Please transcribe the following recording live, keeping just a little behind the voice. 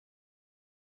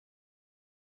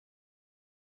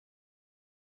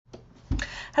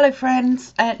Hello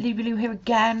friends, Loubie Lou here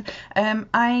again.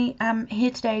 I am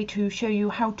here today to show you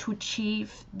how to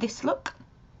achieve this look,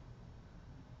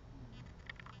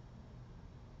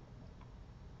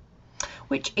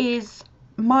 which is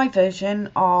my version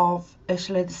of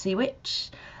Ursula the Sea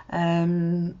Witch,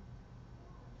 obviously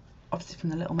from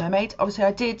the Little Mermaid. Obviously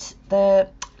I did the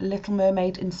Little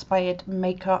Mermaid inspired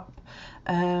makeup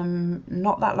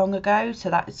not that long ago, so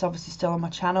that is obviously still on my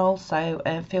channel, so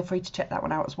feel free to check that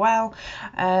one out as well.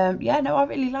 Yeah, no, I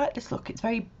really like this look. It's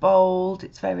very bold,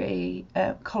 it's very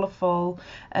colourful,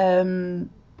 but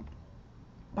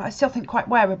I still think quite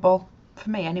wearable for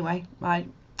me anyway. I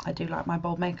do like my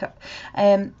bold makeup.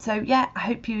 So yeah, I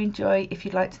hope you enjoy. If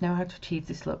you'd like to know how to achieve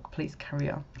this look, please carry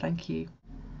on. Thank you.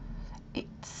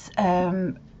 It's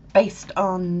based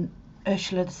on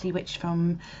Ursula the Sea Witch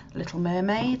from Little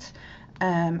Mermaid.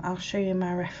 I'll show you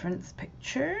my reference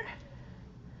picture.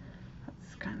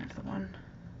 That's kind of the one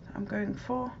that I'm going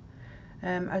for.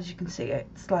 As you can see,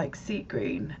 it's like sea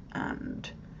green and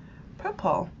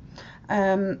purple.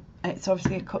 It's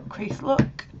obviously a cut crease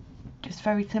look, just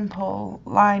very simple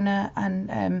liner,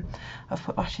 and I've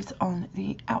put lashes on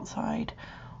the outside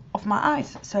of my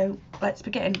eyes. So let's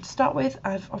begin. To start with,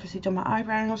 I've obviously done my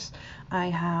eyebrows.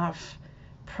 I have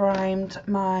primed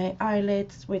my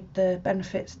eyelids with the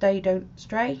Benefit Stay Don't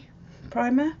Stray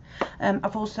primer.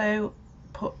 I've also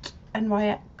put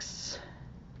NYX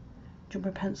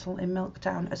jumbo pencil in Milk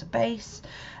down as a base,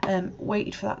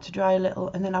 waited for that to dry a little,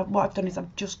 and then what I've done is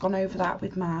I've just gone over that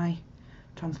with my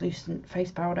translucent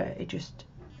face powder.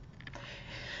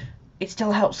 It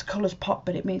still helps the colours pop,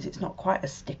 but it means it's not quite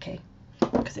as sticky,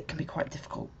 because it can be quite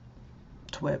difficult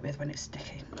to work with when it's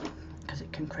sticky, because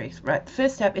it can crease. Right, the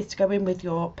first step is to go in with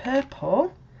your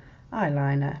purple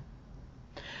eyeliner,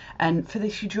 and for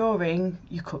this you're drawing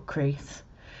your cut crease,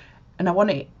 and I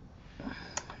want it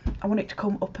to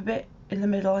come up a bit in the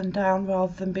middle and down,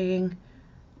 rather than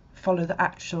follow the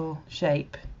actual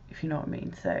shape, if you know what I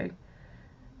mean. So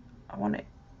I want it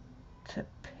to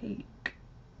peak.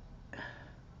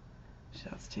 So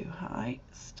that's too high.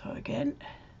 Start again.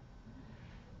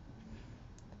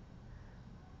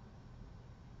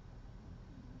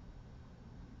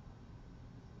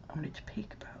 I want it to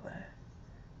peak about there.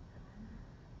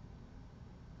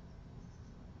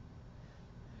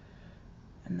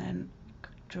 And then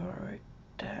draw it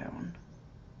down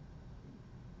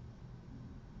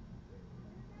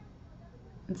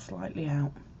and slightly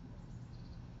out,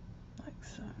 like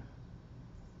so.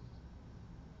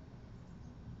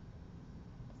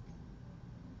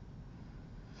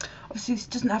 Obviously this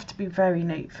doesn't have to be very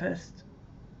neat first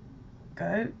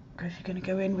go, because you're going to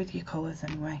go in with your colours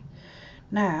anyway.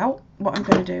 Now what I'm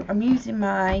going to do, I'm using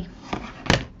my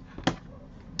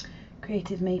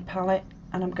Creative Me palette,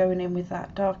 and I'm going in with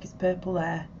that darkest purple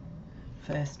there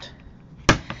first,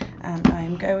 and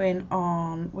I'm going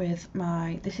on with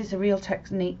this is a Real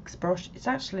Techniques brush. It's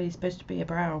actually supposed to be a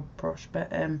brow brush,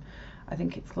 but I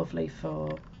think it's lovely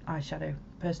for eyeshadow.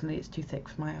 Personally, it's too thick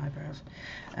for my eyebrows,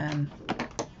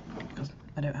 because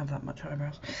I don't have that much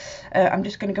eyebrows. I'm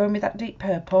just going to go in with that deep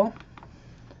purple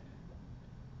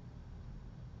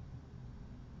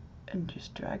and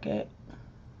just drag it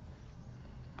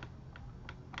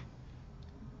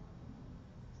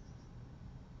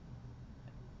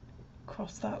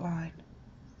across that line,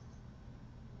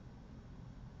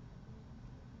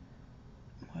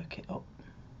 work it up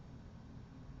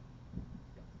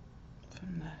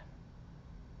from there.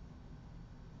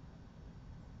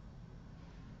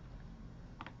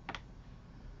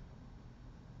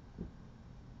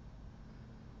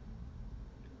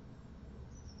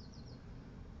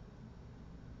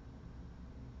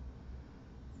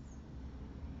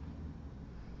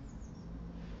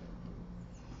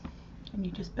 And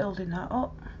you're just building that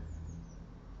up.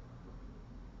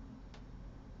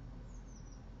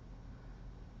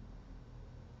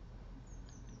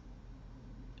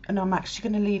 And I'm actually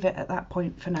going to leave it at that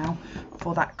point for now,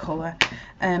 for that colour.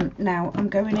 Now I'm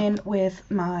going in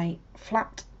with my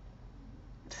flat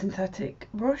synthetic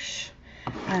brush,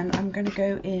 and I'm going to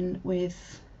go in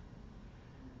with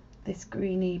this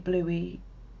greeny bluey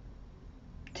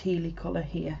tealy colour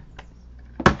here,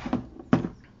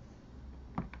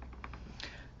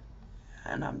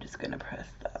 and I'm just going to press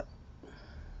that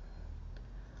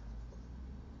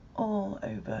all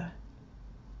over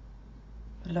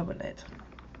the lower lid.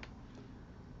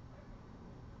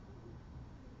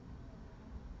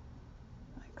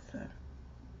 Like so.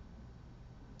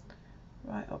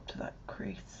 Right up to that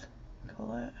crease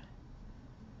colour.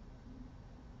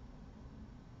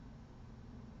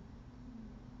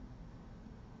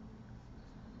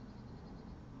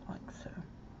 Like so.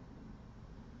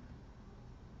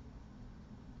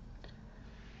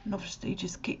 And obviously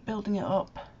just keep building it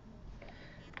up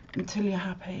until you're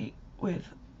happy with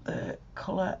the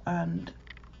colour, and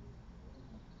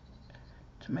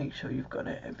to make sure you've got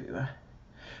it everywhere.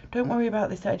 Don't worry about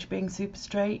this edge being super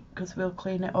straight, because we'll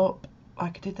clean it up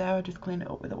like I did there. I just clean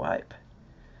it up with a wipe.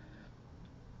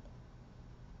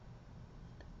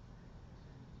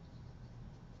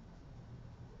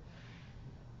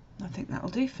 I think that'll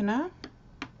do for now.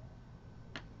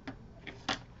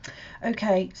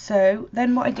 Okay, so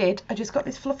then what I did, I just got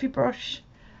this fluffy brush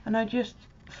and I just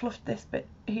fluffed this bit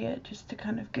here just to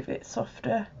kind of give it a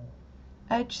softer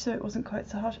edge so it wasn't quite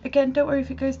so harsh. Again, don't worry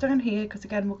if it goes down here, because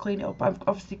again we'll clean it up. I've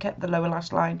obviously kept the lower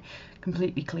lash line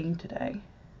completely clean today.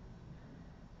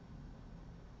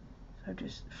 So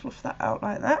just fluff that out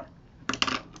like that.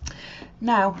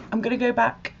 Now I'm going to go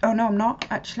back. Oh no, I'm not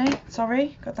actually.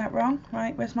 Sorry, got that wrong.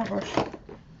 Right, where's my brush? I'm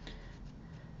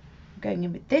going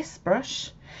in with this brush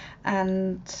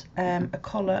and a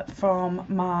colour from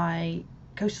my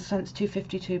Coastal Scents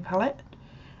 252 palette,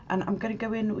 and I'm going to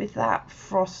go in with that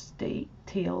frosty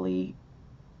tealy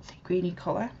sea greeny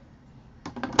colour.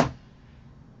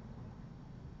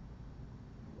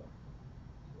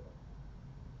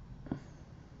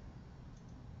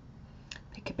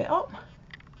 Pick a bit up,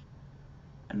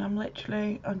 and I'm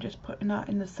just putting that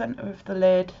in the centre of the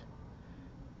lid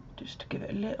just to give it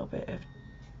a little bit of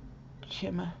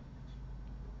shimmer.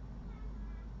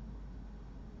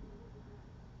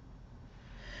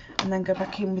 And then go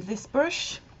back in with this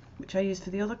brush, which I used for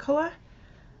the other colour.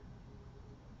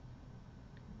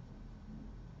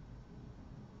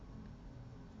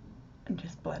 And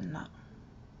just blend that.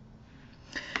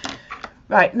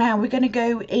 Right, now we're going to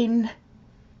go in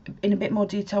a bit more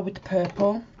detail with the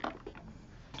purple.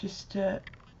 Just to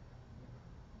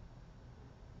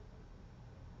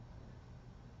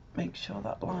make sure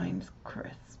that line's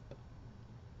crisp.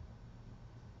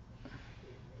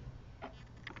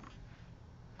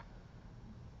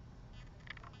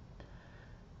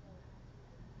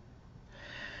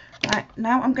 Right,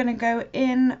 now I'm going to go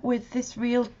in with this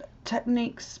Real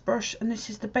Techniques brush, and this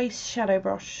is the base shadow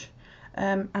brush,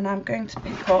 and I'm going to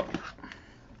pick up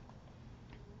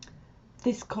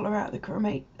this colour out of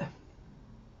the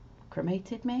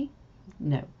Creative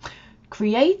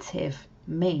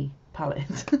Me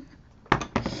palette.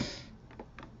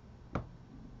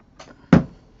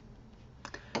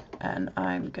 And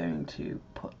I'm going to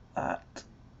put that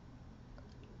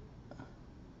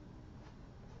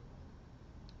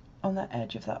on the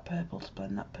edge of that purple to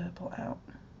blend that purple out.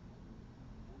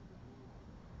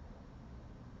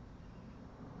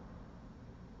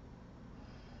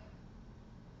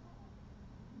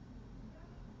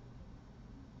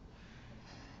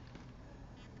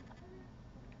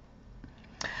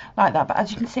 Like that, but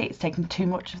as you can see it's taken too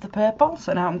much of the purple,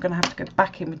 so now I'm going to have to go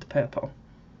back in with the purple.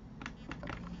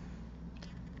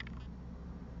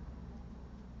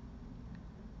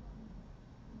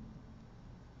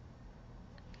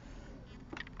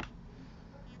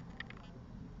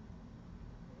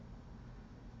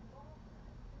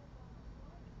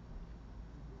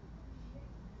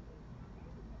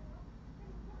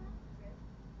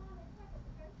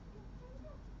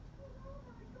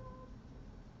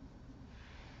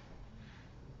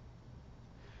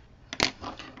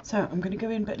 So I'm going to go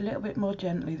in but a little bit more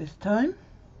gently this time.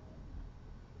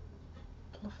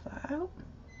 Fluff that out.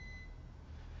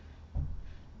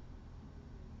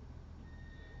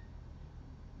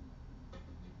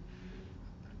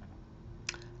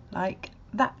 Like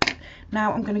that.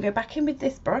 Now I'm going to go back in with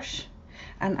this brush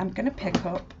and I'm going to pick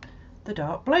up the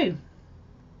dark blue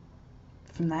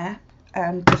from there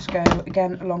and just go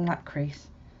again along that crease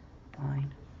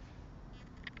line.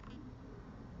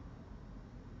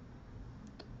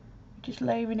 Just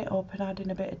layering it up and adding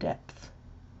a bit of depth.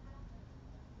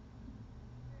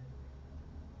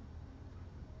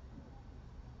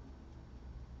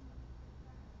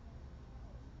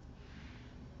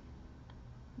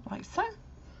 Like so.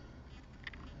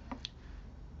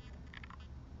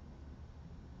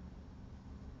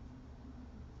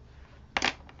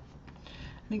 And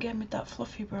again with that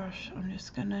fluffy brush, I'm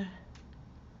just going to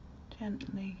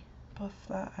gently buff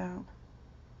that out.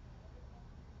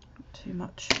 Not too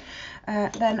much.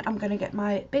 Then I'm going to get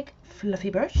my big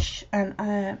fluffy brush, and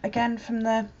again from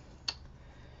the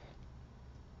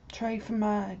tray from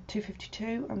my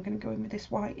 252, I'm going to go in with this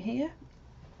white here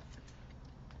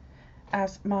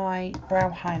as my brow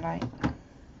highlight,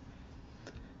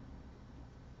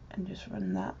 and just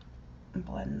run that and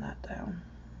blend that down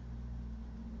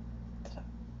to that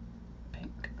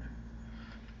pink.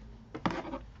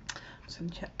 Just going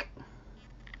to check.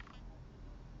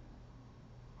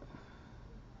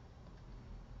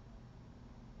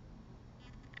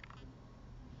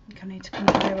 think I need to kind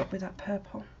of pair up with that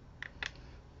purple.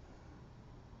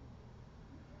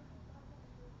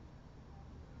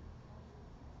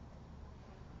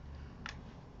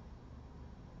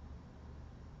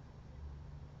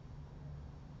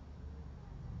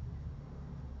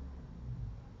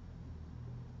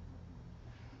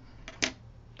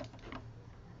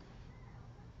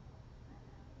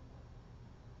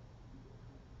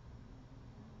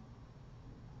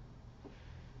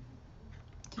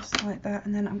 Just like that,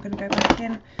 and then I'm going to go back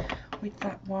in with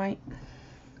that white.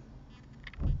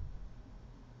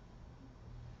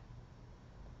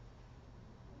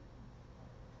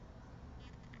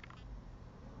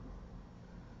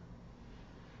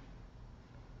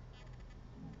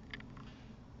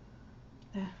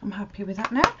 There, I'm happy with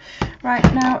that now. Right,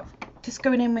 now just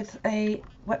going in with a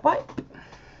wet wipe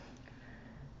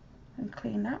and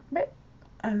clean that bit,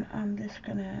 and I'm just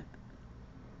going to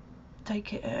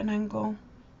take it at an angle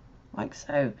like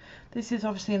so. This is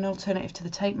obviously an alternative to the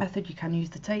tape method. You can use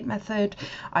the tape method.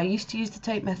 I used to use the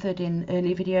tape method in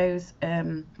early videos.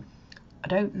 I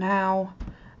don't now,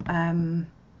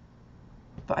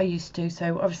 but I used to.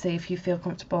 So obviously if you feel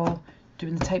comfortable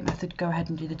doing the tape method, go ahead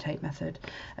and do the tape method.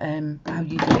 How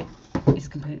you do it is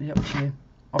completely up to you,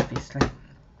 obviously.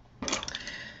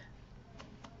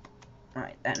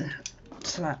 Right then,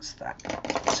 so that's that.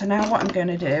 So now what I'm going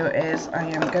to do is I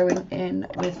am going in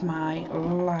with my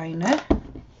liner,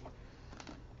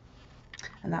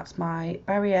 and that's my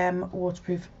Barry M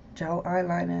waterproof gel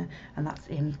eyeliner, and that's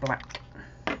in black.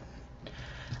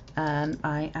 And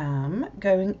I am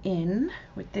going in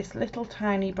with this little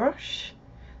tiny brush.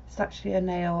 It's actually a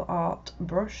nail art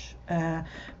brush,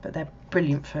 but they're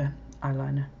brilliant for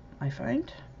eyeliner, I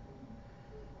find.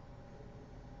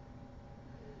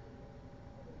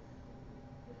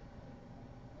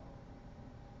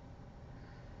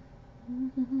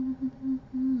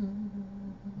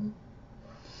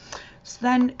 So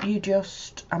then you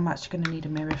just, I'm actually going to need a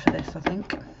mirror for this, I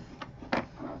think.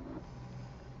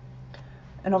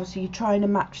 And obviously you're trying to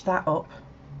match that up.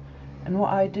 And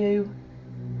what I do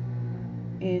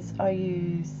is I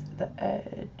use the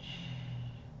edge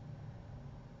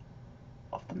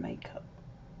of the makeup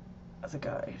as a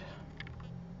guide.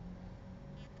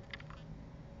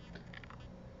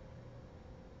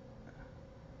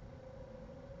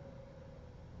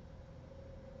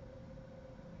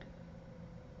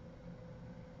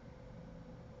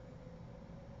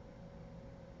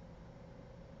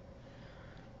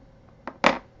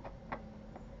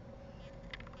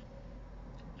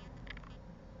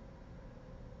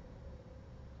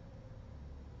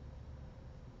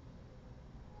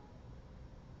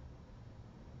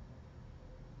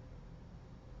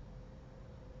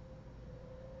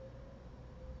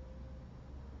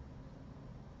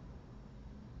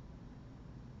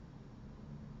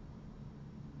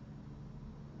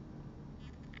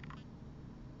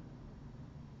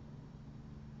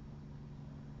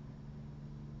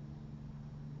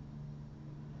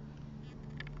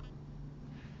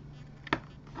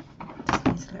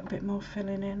 Needs a little bit more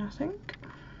filling in, I think.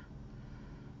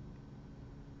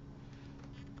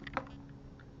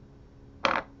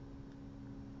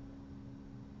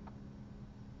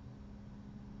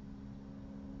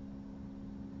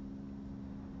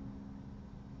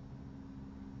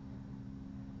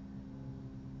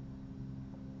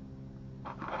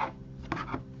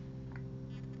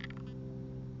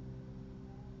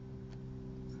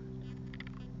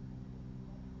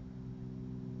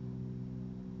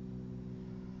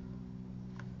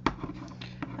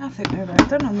 I think we're about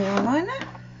done on the eyeliner.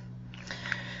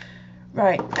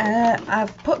 Right,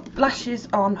 I've put lashes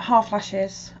on, half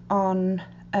lashes on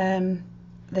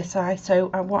this eye. So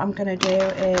what I'm going to do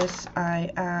is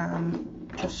I am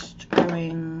just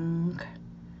going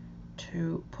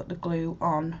to put the glue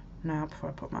on now before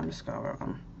I put my mascara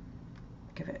on.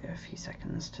 Give it a few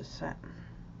seconds to set.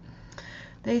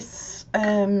 This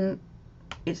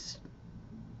it's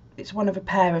one of a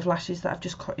pair of lashes that I've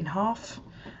just cut in half.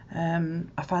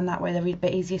 I find that way they're a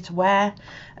bit easier to wear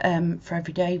for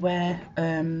everyday wear,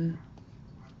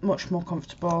 much more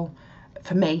comfortable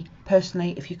for me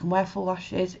personally. If you can wear full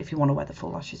lashes, if you want to wear the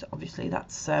full lashes, obviously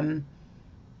that's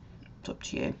it's up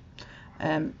to you,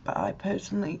 but I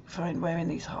personally find wearing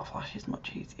these half lashes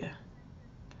much easier.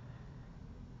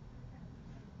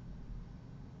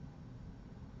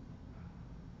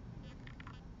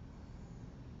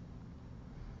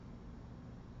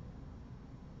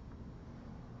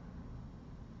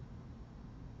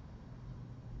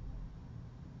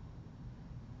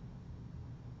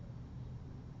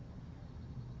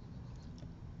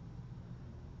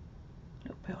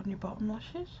 Bit on your bottom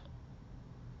lashes.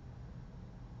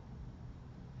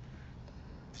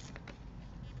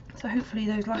 So hopefully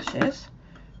those lashes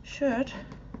should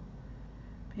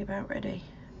be about ready.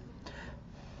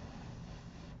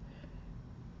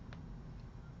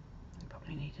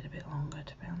 Probably needed a bit longer,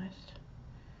 to be honest.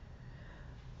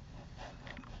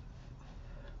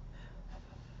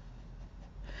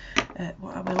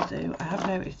 What I will do, I have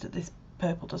noticed that this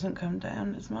purple doesn't come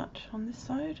down as much on this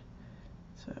side,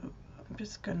 so I'm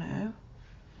just going to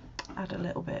add a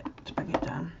little bit to bring it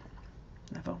down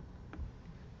level.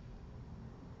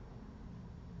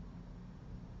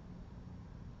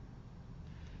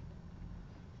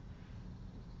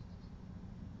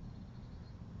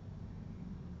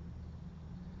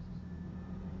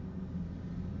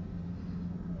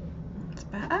 That's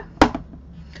better.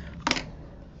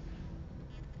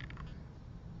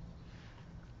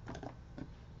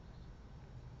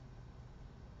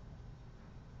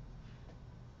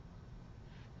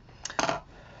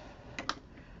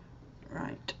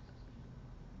 Right.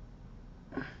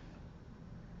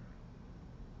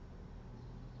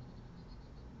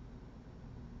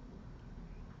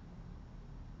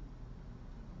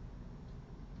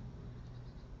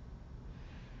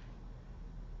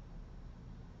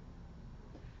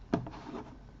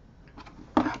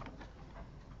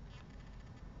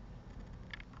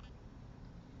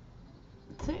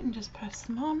 That's it, and just press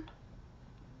them on.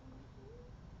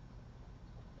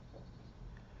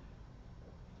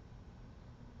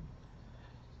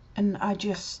 And I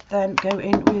just then go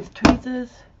in with tweezers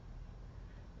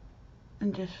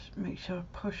and just make sure I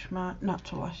push my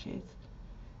natural lashes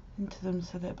into them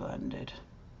so they're blended,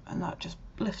 and that just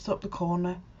lifts up the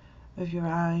corner of your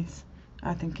eyes.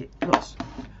 I think it looks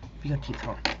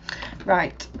beautiful.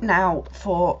 Right, now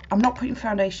I'm not putting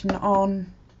foundation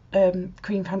on,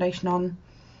 cream foundation on,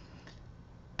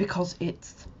 because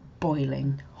it's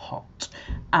boiling hot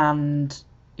and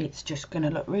it's just going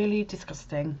to look really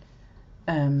disgusting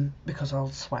because I'll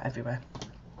sweat everywhere.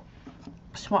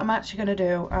 So what I'm actually going to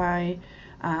do, I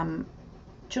am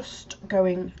just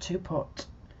going to put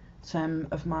some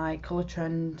of my Colour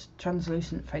Trend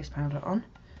translucent face powder on.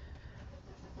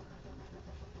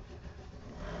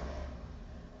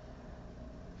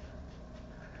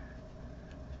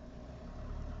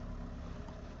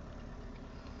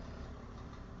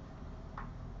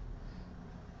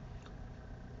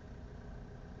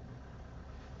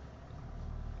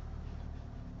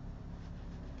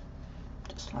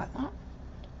 Just like that.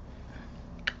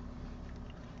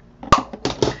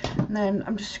 And then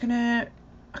I'm just gonna,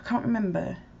 I can't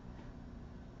remember,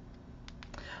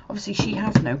 obviously she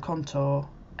has no contour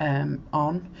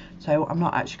on, so I'm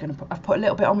not actually going to put, I've put a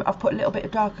little bit on, I've put a little bit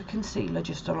of darker concealer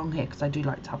just along here because I do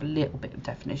like to have a little bit of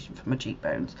definition for my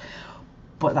cheekbones,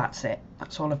 but that's it,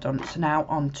 that's all I've done. So now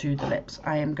on to the lips.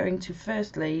 I am going to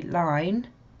firstly line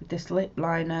with this lip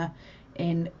liner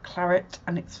in Claret,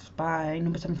 and it's by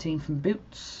number 17 from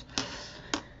Boots,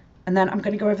 and then I'm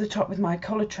going to go over the top with my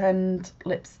Colour Trend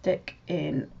lipstick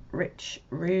in Rich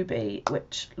Ruby,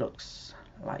 which looks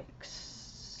like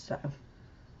so.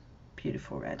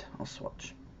 Beautiful red. I'll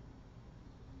swatch.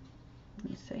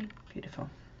 You see, beautiful.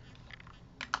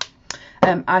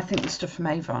 I think the stuff from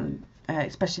Avon,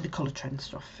 especially the Colour Trend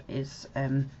stuff, is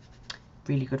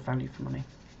really good value for money.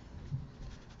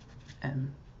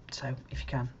 So if you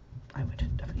can, I would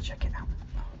definitely check it out.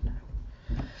 Oh no.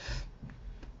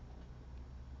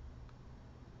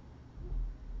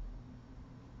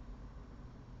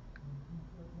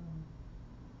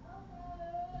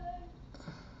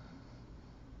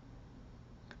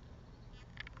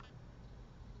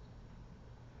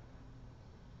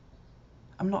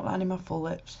 I'm not lining my full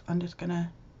lips, I'm just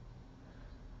gonna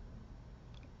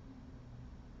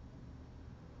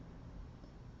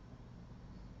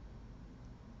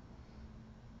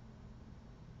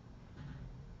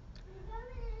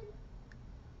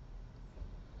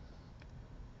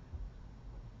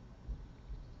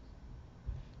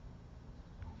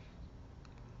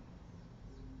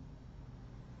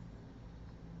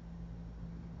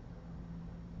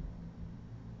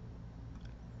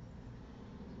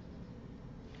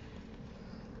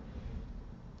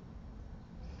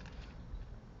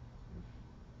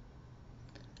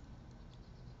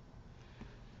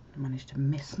managed to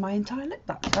miss my entire lip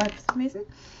that side for some reason.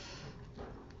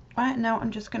 Right, now I'm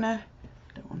just gonna,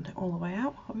 don't want it all the way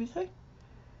out obviously.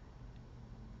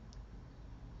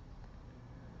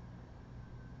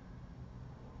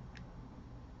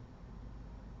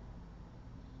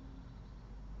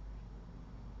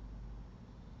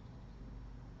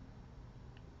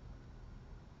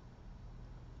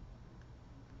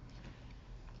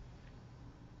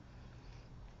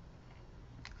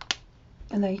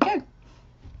 And there you go.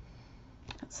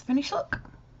 That's the finished look.